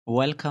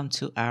Welcome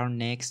to our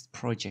next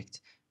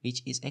project,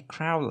 which is a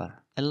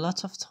crawler. A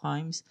lot of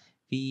times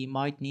we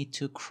might need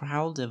to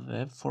crawl the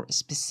web for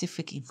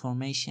specific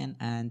information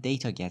and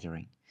data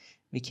gathering.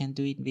 We can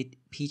do it with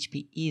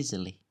PHP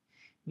easily.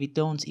 We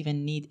don't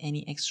even need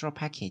any extra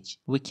package.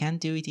 We can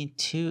do it in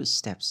 2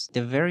 steps.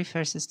 The very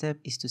first step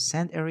is to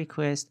send a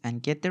request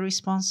and get the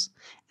response.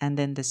 And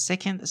then the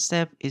second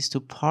step is to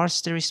parse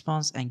the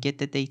response and get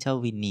the data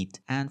we need.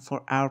 And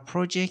for our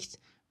project,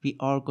 we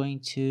are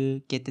going to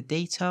get the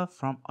data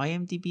from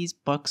IMDb's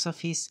box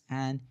office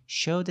and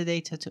show the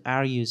data to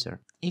our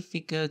user. If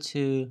we go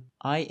to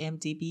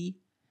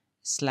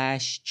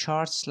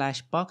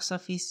imdb/chart/box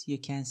office, you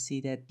can see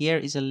that here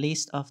is a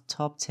list of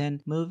top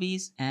 10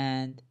 movies,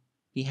 and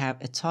we have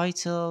a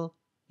title,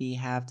 we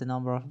have the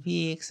number of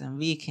weeks and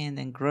weekend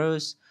and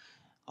gross.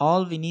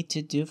 All we need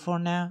to do for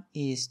now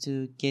is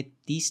to get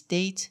this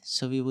date,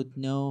 so we would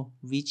know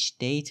which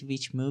date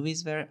which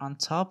movies were on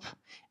top,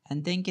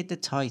 and then get the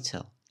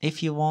title.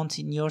 If you want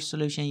in your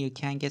solution, you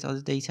can get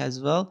other data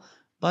as well,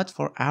 but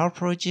for our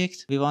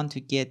project we want to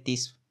get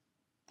this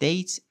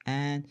date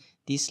and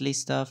this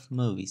list of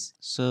movies.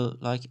 So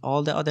like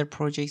all the other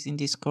projects in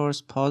this course,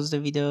 pause the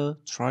video,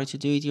 try to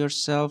do it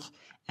yourself,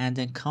 and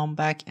then come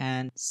back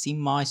and see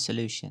my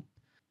solution.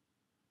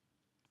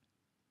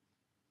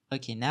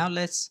 Okay, now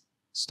let's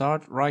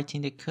start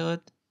writing the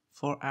code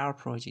for our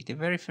project. The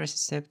very first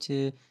step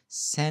to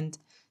send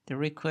the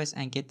request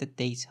and get the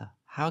data.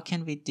 How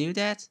can we do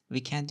that?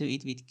 We can do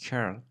it with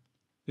curl.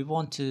 We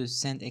want to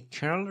send a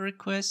curl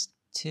request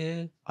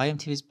to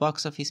IMDb's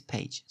box office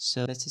page.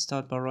 So let's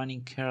start by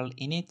running curl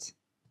init.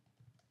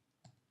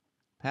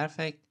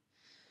 Perfect.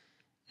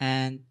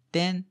 And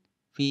then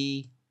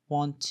we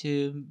want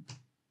to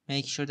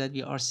make sure that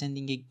we are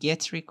sending a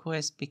get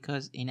request,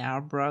 because in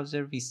our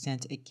browser we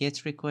sent a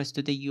get request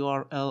to the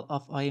URL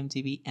of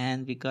IMDb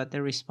and we got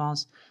the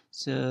response.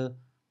 So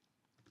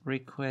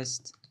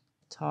request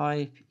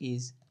type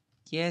is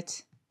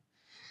get.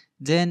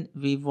 Then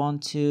we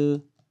want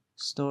to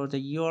store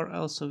the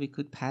URL, so we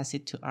could pass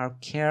it to our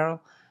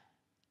curl.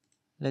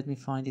 Let me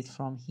find it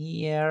from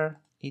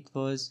here. It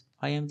was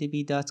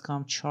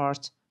imdb.com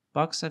chart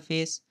box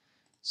office.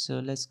 So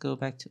let's go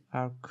back to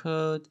our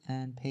code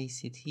and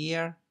paste it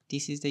here.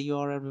 This is the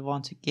URL we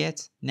want to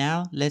get.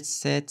 Now let's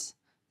set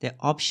the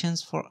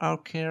options for our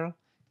curl.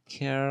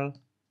 Curl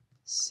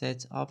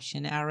set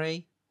option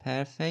array.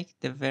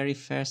 Perfect. The very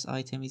first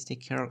item is the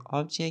curl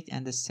object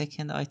and the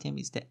second item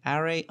is the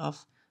array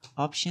of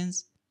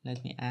options.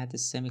 Let me add a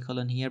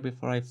semicolon here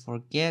before I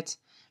forget.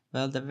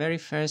 Well, the very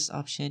first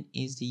option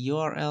is the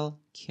URL,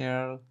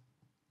 curl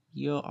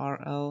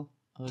URL.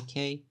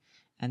 Okay,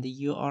 and the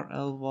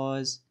URL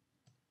was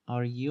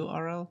our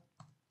URL.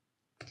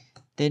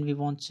 Then we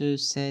want to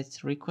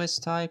set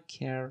request type,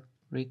 curl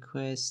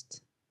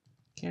request,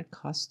 curl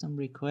custom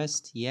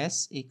request,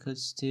 yes,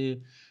 equals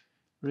to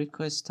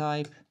request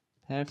type.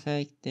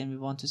 Perfect. Then we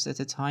want to set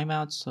a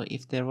timeout, so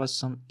if there was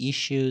some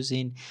issues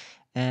in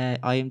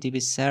IMDb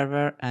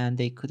server and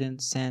they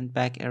couldn't send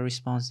back a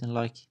response in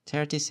like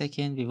 30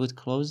 seconds, we would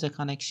close the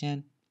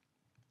connection.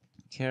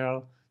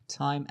 Curl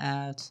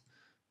timeout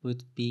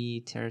would be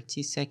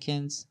 30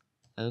 seconds.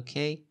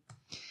 Okay,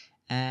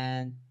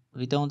 and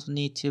we don't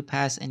need to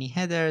pass any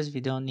headers, we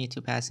don't need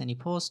to pass any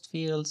post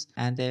fields,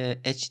 and the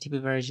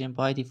HTTP version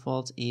by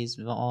default is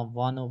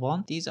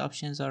 101. These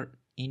options are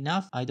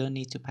enough. I don't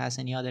need to pass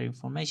any other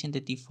information.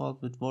 The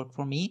default would work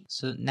for me.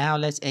 So now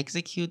let's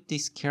execute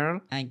this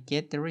curl and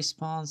get the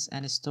response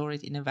and store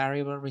it in a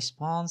variable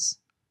response.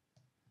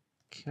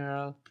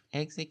 Curl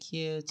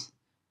execute,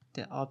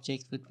 the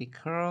object would be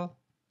curl,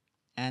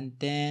 and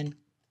then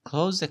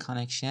close the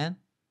connection.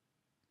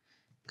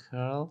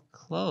 Curl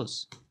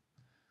close,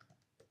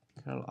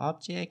 curl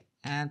object,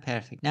 and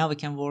perfect. Now we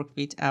can work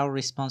with our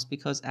response,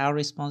 because our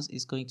response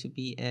is going to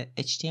be a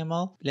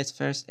HTML. Let's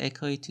first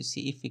echo it to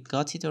see if we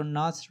got it or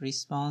not.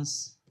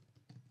 Response,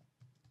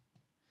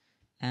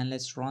 and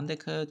let's run the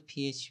code.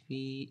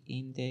 php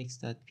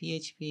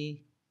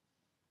index.php.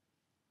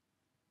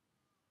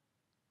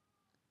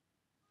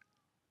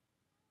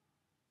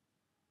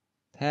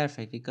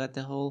 Perfect, we got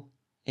the whole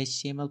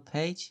HTML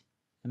page.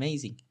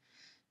 Amazing.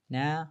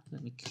 Now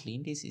let me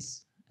clean this,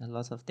 is a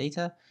lot of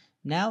data.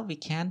 Now we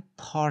can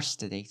parse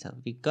the data.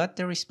 We got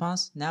the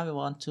response, now we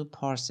want to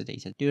parse the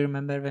data. Do you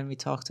remember when we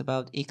talked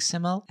about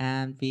XML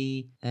and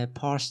we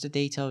parsed the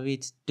data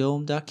with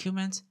DOM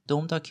document?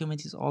 DOM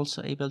document is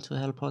also able to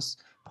help us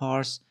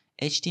parse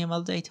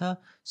HTML data.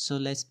 So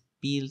let's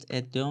build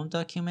a DOM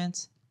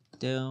document.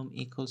 DOM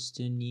equals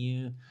to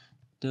new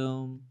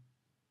DOM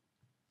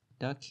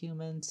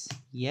document.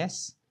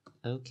 Yes,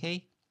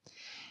 okay.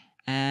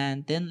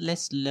 And then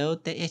let's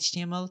load the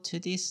HTML to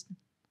this.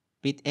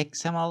 With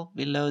XML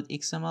we load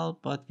XML,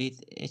 but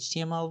with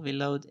HTML we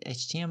load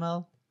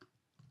HTML.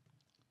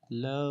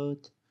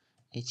 Load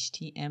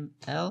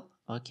HTML.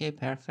 Okay,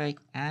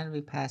 perfect. And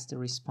we pass the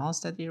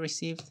response that we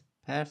received.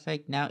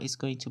 Perfect. Now it's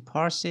going to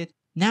parse it.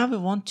 Now we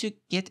want to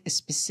get a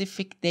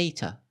specific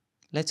data.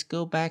 Let's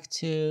go back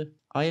to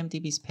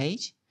IMDb's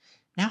page.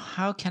 Now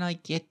how can I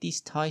get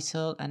this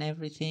title and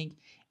everything?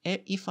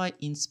 if I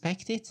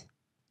inspect it,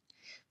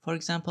 for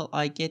example,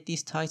 I get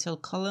this title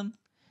column.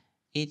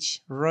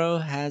 Each row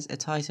has a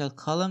title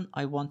column.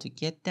 I want to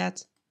get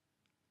that.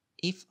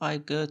 If I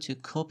go to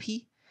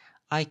copy,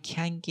 I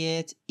can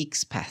get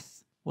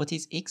Xpath. What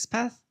is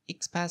Xpath?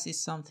 Xpath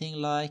is something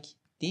like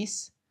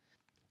this.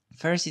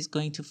 First, it's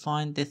going to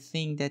find the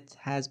thing that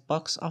has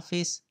box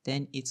office,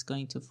 then it's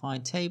going to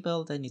find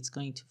table, then it's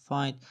going to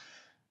find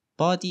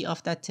body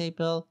of that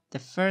table, the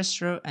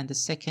first row and the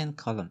second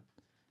column.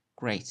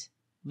 Great.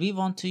 We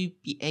want to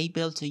be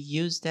able to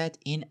use that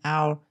in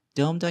our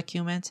DOM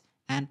document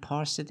and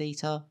parse the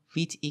data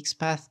with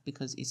Xpath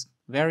because it's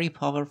very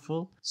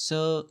powerful.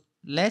 So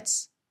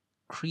let's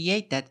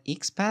create that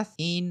Xpath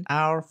in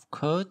our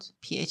code.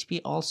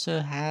 PHP also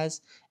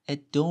has a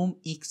DOM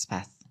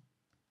Xpath.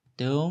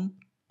 DOM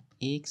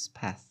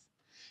Xpath.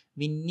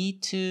 We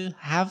need to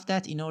have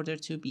that in order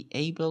to be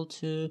able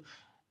to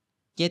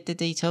get the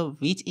data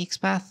with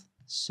Xpath.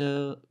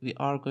 So we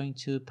are going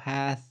to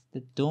path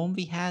the DOM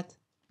we had.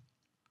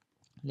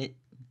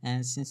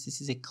 And since this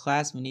is a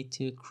class, we need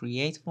to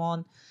create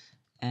one,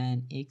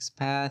 and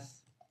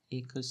Xpath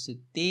equals to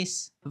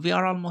this. We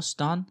are almost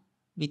done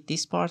with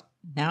this part.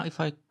 Now if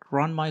I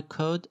run my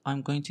code,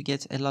 I'm going to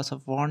get a lot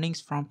of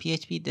warnings from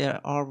PHP. There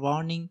are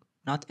warning,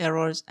 not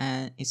errors,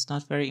 and it's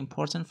not very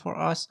important for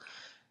us.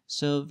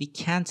 So we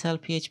can tell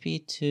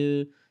PHP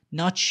to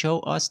not show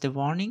us the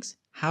warnings.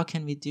 How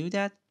can we do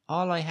that?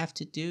 All I have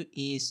to do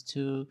is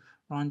to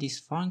run this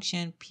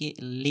function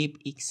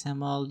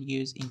libxml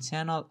use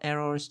internal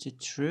errors to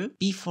true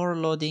before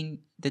loading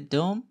the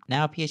DOM.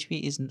 Now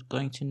PHP is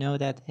going to know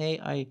that, hey,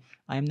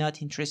 I'm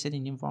not interested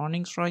in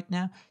warnings right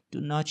now.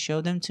 Do not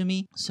show them to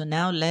me. So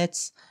now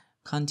let's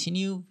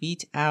continue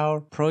with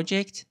our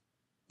project.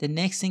 The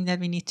next thing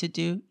that we need to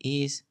do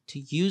is to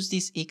use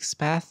this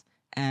Xpath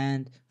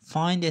and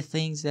find the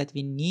things that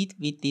we need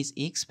with this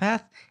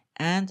Xpath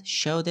and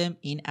show them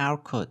in our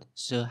code.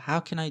 So how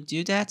can I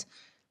do that?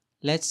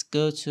 Let's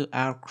go to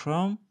our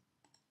Chrome.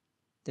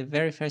 The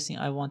very first thing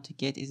I want to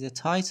get is the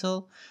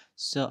title.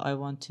 So I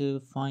want to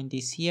find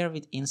this here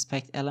with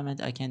inspect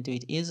element. I can do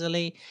it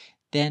easily.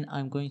 Then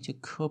I'm going to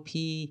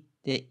copy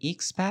the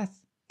Xpath.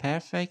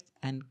 Perfect.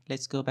 And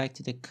let's go back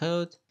to the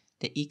code.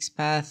 The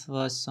Xpath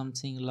was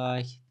something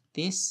like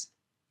this.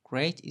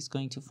 Great. It's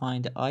going to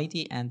find the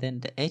ID and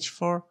then the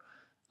H4.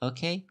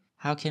 Okay.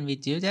 How can we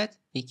do that?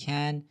 We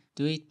can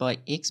do it by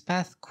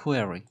Xpath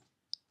query.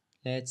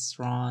 Let's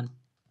run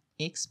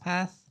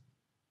Xpath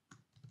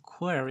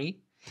query,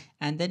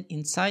 and then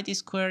inside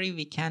this query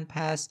we can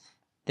pass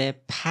the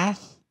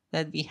path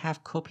that we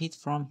have copied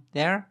from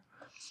there,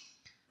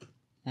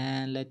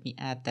 and let me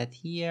add that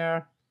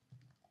here.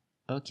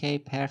 Okay,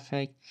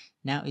 perfect.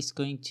 Now it's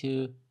going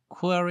to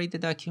query the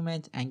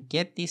document and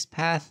get this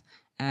path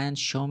and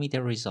show me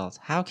the result.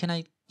 How can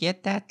I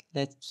get that?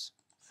 Let's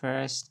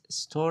first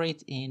store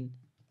it in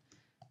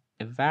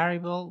a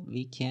variable.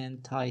 We can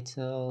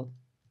title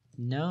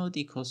node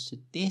equals to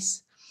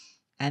this.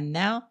 And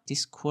now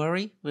this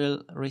query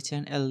will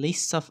return a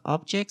list of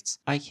objects.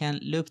 I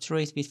can loop through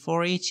it with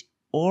for each,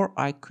 or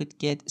I could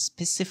get a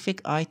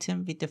specific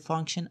item with the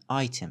function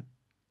item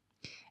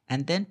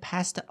and then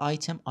pass the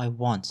item I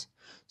want.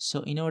 So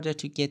in order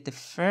to get the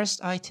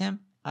first item,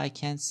 I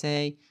can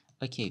say,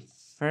 okay,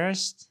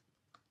 first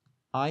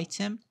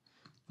item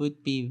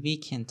would be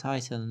weekend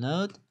title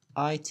node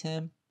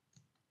item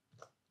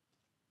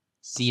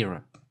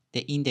 0.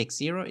 The index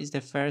 0 is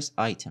the first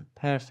item.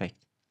 Perfect.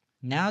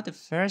 Now the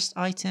first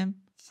item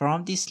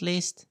from this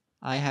list,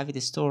 I have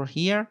it stored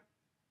here.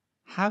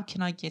 How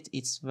can I get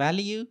its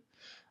value?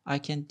 I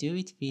can do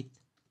it with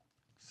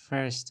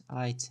first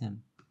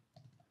item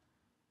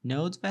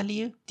node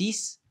value.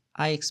 This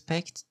I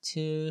expect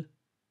to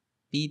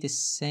be the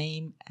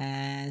same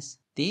as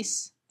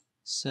this.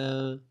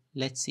 So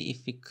let's see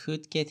if we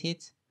could get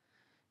it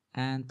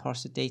and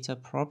parse the data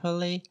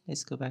properly.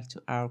 Let's go back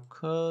to our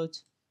code.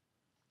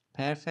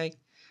 Perfect.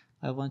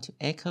 I want to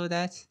echo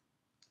that.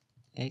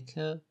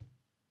 Echo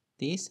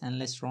this, and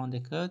let's run the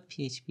code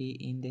php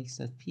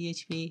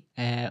index.php.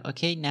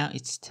 Okay, now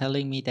it's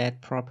telling me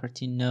that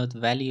property node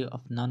value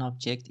of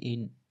non-object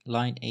in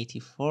line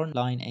 84.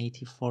 Line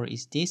 84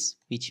 is this,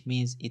 which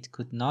means it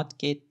could not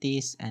get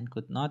this and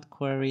could not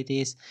query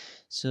this.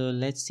 So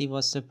let's see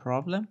what's the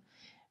problem.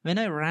 When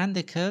I ran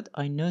the code,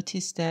 I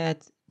noticed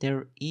that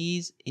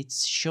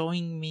it's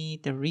showing me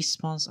the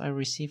response I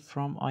received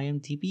from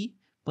IMDb.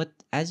 But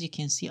as you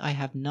can see, I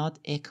have not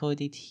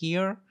echoed it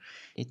here.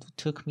 It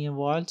took me a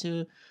while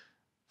to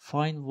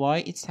find why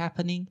it's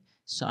happening.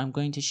 So I'm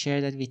going to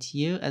share that with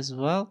you as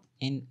well.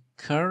 In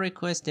curl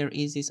request, there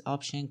is this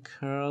option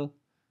curl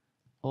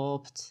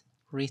opt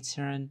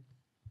return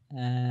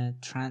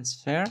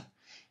transfer,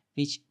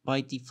 which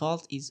by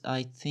default is,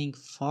 I think,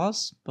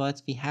 false,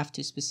 but we have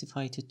to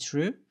specify to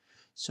true.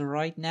 So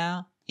right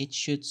now it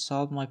should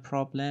solve my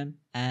problem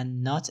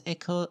and not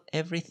echo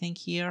everything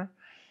here.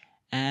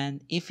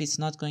 And if it's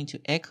not going to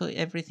echo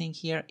everything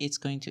here, it's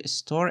going to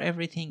store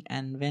everything,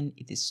 and when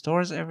it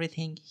stores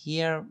everything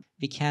here,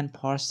 we can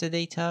parse the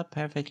data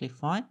perfectly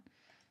fine.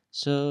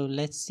 So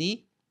let's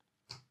see.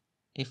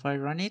 if I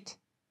run it,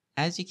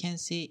 as you can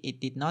see, it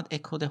did not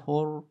echo the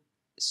whole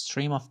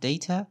stream of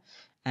data,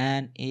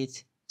 and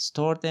it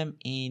stored them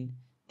in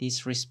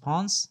this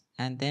response,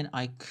 and then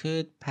I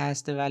could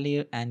pass the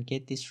value and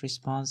get this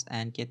response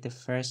and get the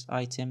first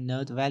item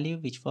node value,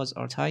 which was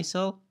our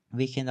title,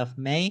 weekend of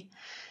May,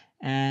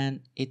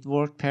 and it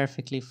worked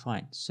perfectly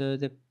fine. So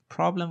the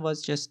problem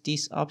was just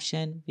this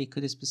option. We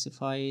could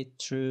specify it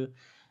through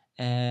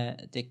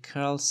the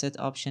curl set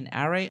option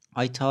array.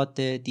 I thought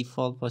the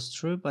default was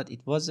true, but it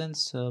wasn't,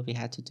 so we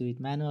had to do it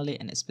manually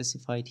and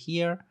specify it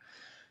here.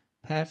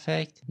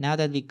 Perfect. Now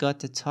that we got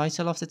the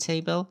title of the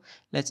table,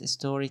 let's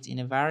store it in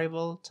a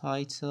variable.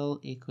 Title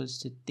equals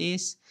to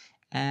this,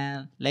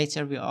 and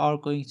later we are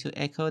going to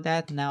echo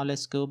that. Now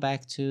let's go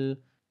back to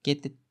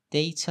get the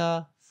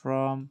data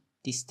from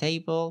this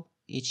table,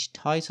 each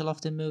title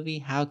of the movie.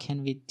 How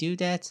can we do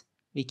that?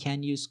 We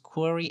can use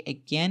query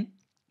again,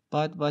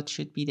 but what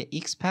should be the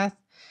Xpath?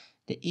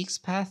 The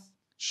Xpath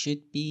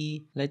should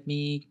be, let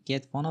me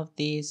get one of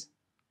these.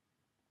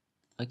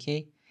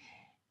 Okay,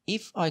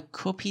 if I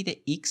copy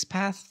the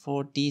Xpath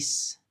for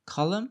this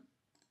column,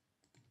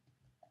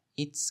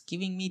 it's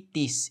giving me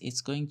this.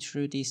 It's going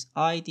through this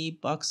ID,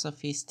 box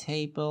office,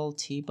 table,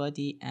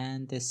 T-body,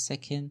 and the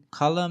second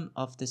column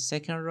of the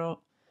second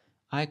row.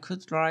 I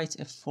could write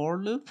a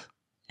for loop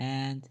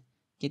and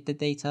get the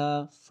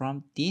data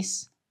from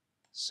this.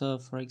 So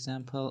for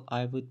example,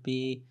 I would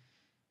be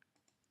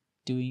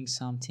doing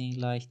something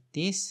like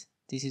this.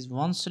 This is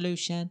one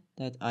solution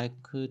that I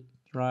could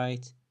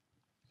write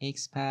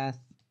Xpath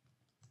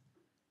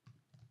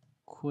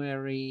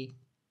query,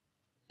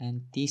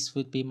 and this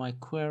would be my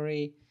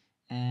query,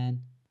 and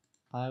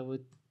I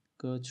would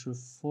go through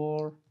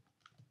for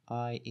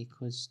I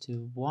equals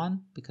to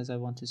 1 because I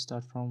want to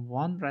start from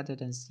 1 rather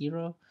than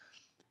 0,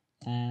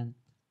 and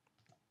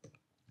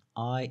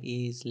I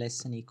is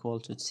less than equal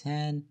to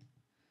 10,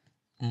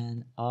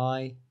 and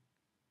I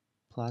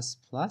plus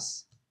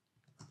plus,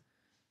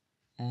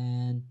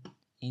 and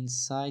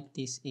inside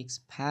this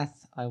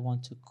Xpath I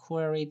want to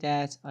query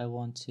that. I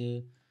want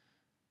to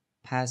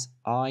pass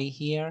I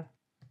here.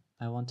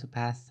 I want to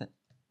pass the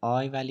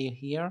I value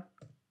here.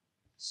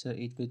 So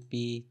it would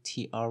be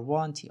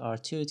tr1,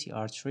 tr2,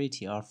 tr3,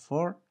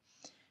 tr4,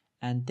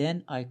 and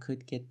then I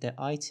could get the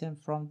item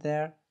from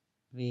there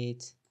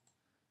with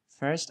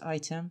first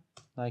item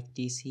like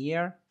this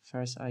here.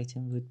 First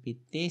item would be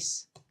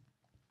this,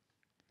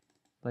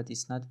 but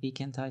it's not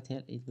weekend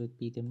title, it would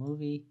be the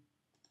movie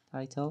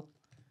title.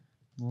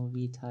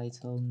 Movie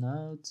title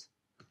node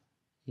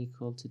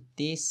equal to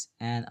this,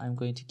 and I'm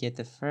going to get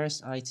the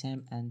first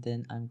item, and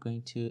then I'm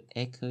going to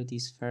echo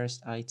this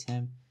first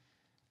item.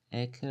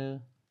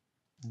 Echo,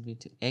 I'm going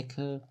to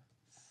echo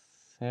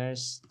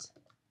first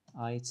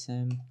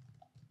item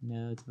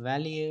node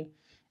value,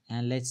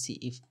 and let's see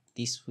if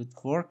this would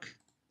work.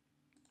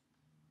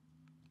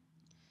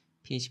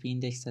 PHP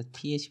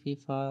index.php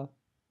file.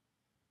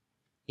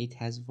 It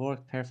has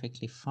worked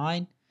perfectly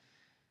fine.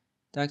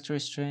 Doctor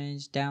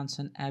Strange,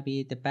 Downton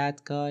Abbey, the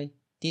bad guy.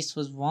 This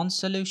was one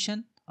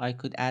solution. I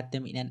could add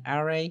them in an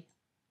array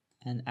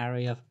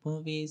of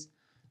movies.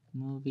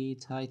 Movie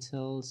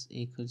titles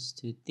equals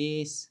to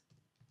this,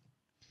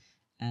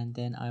 and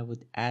then I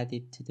would add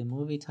it to the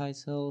movie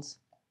titles.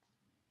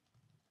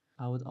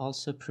 I would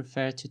also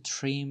prefer to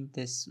trim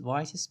this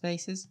white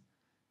spaces,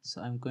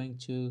 so I'm going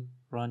to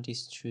run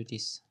this through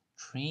this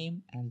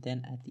trim, and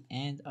then at the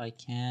end I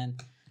can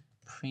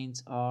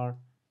print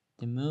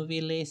the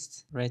movie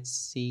list. Let's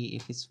see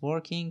if it's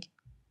working.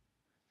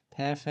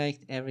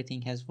 Perfect,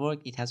 everything has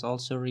worked. It has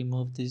also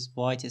removed these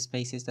white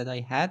spaces that I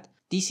had.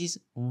 This is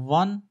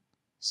one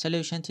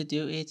solution to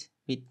do it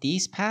with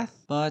this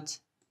path, but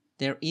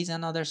there is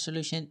another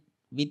solution.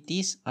 With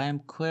this, I am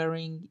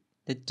querying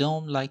the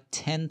DOM like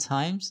 10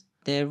 times.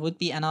 There would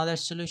be another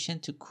solution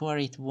to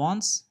query it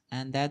once,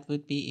 and that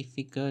would be if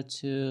we go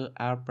to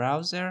our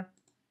browser,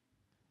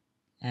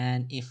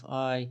 and if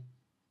I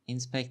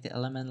inspect the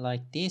element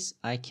like this,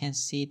 I can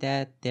see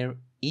that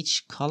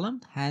each column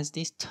has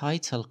this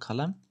title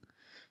column.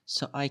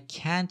 So I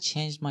can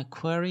change my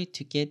query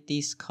to get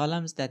these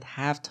columns that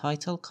have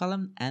title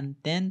column and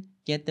then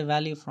get the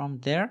value from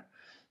there.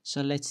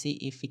 So let's see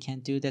if we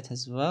can do that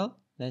as well.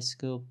 Let's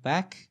go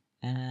back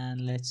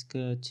and let's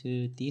go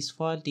to this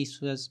file.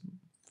 This was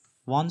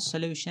one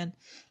solution.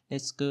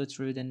 Let's go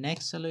through the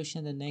next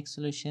solution. The next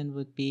solution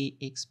would be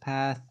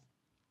Xpath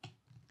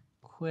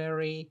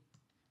query,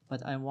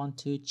 but I want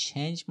to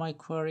change my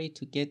query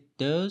to get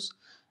those,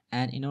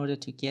 and in order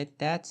to get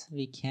that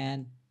we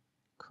can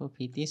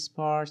copy this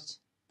part,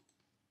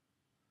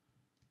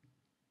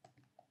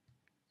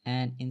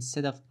 and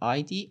instead of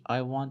ID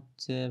I want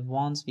the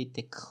ones with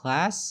the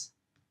class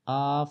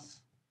of,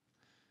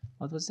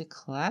 what was the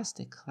class?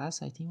 The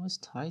class I think was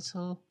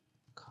title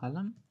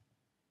column.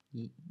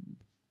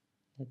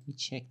 Let me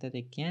check that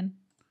again.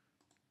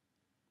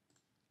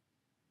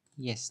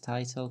 Yes,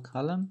 title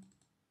column.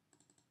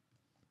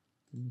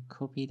 Let me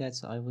copy that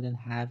so I wouldn't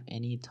have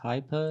any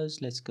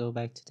typos. Let's go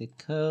back to the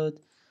code,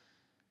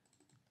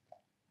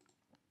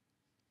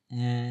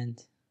 and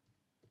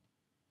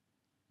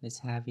Let's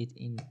have it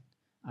in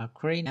our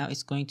query. Now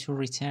it's going to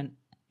return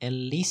a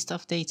list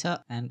of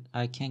data, and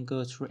I can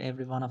go through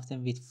every one of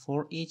them with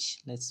for each.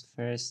 Let's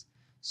first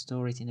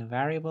store it in a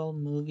variable.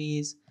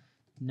 Movies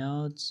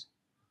nodes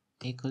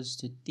equals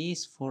to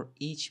this for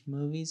each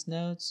movies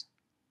nodes.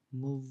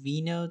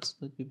 Movie nodes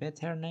would be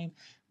better name.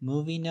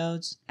 Movie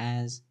nodes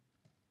as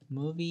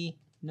movie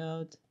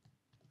node.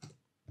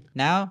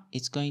 Now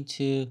it's going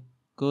to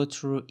go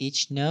through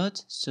each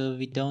node, so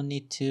we don't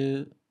need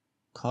to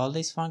call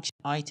this function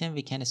item.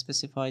 We can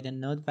specify the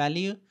node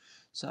value.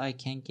 So I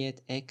can get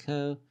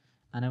echo,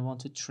 and I want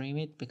to trim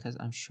it because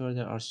I'm sure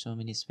there are so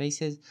many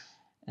spaces.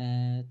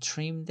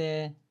 Trim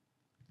the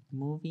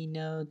movie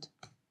node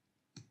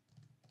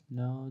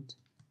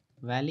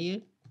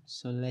value.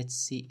 So let's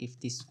see if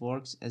this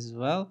works as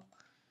well.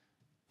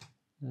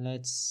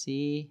 Let's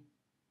see.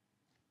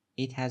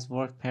 It has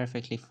worked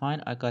perfectly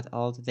fine. I got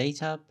all the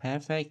data.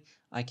 Perfect.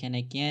 I can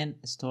again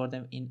store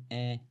them in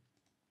a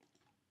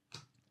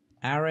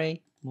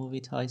array. Movie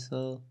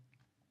title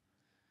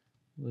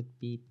would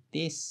be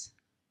this,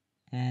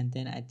 and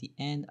then at the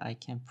end I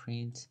can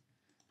print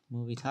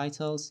movie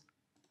titles.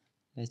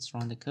 Let's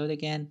run the code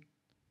again.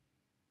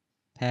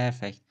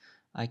 Perfect.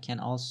 I can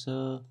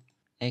also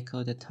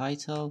echo the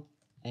title,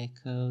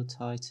 echo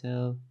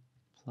title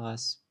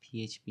plus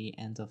PHP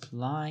end of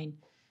line,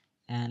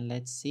 and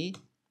let's see.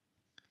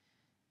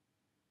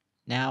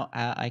 Now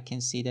I can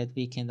see that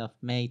weekend of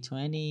May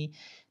 20,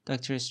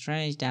 Doctor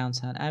Strange,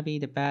 Downtown Abbey,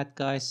 The Bad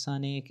Guys,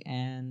 Sonic,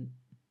 and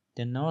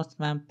The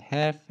Northman.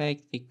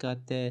 Perfect. We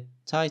got the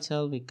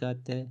title, we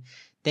got the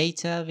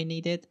data we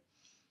needed.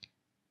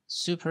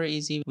 Super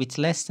easy. With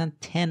less than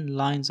 10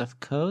 lines of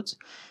code,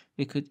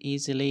 we could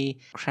easily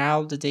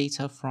crawl the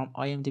data from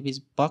IMDb's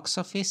box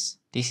office.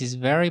 This is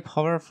very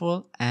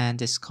powerful, and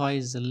the sky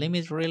is the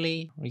limit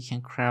really. We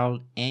can crawl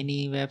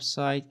any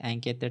website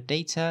and get their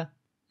data.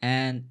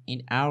 And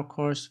in our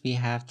course we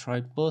have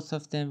tried both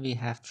of them. We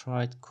have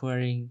tried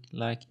querying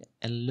like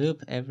a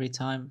loop every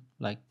time,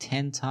 like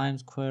 10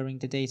 times querying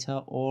the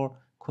data, or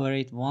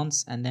query it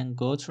once and then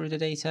go through the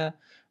data.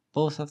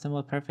 Both of them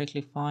are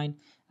perfectly fine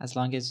as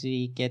long as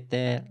we get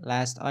the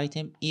last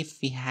item.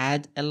 If we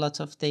had a lot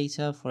of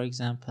data, for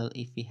example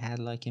if we had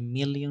like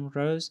 1,000,000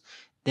 rows,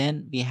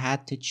 then we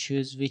had to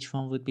choose which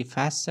one would be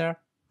faster,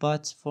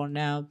 but for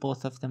now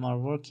both of them are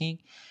working.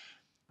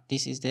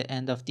 This is the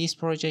end of this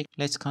project.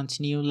 Let's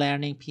continue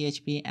learning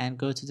PHP and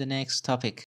go to the next topic.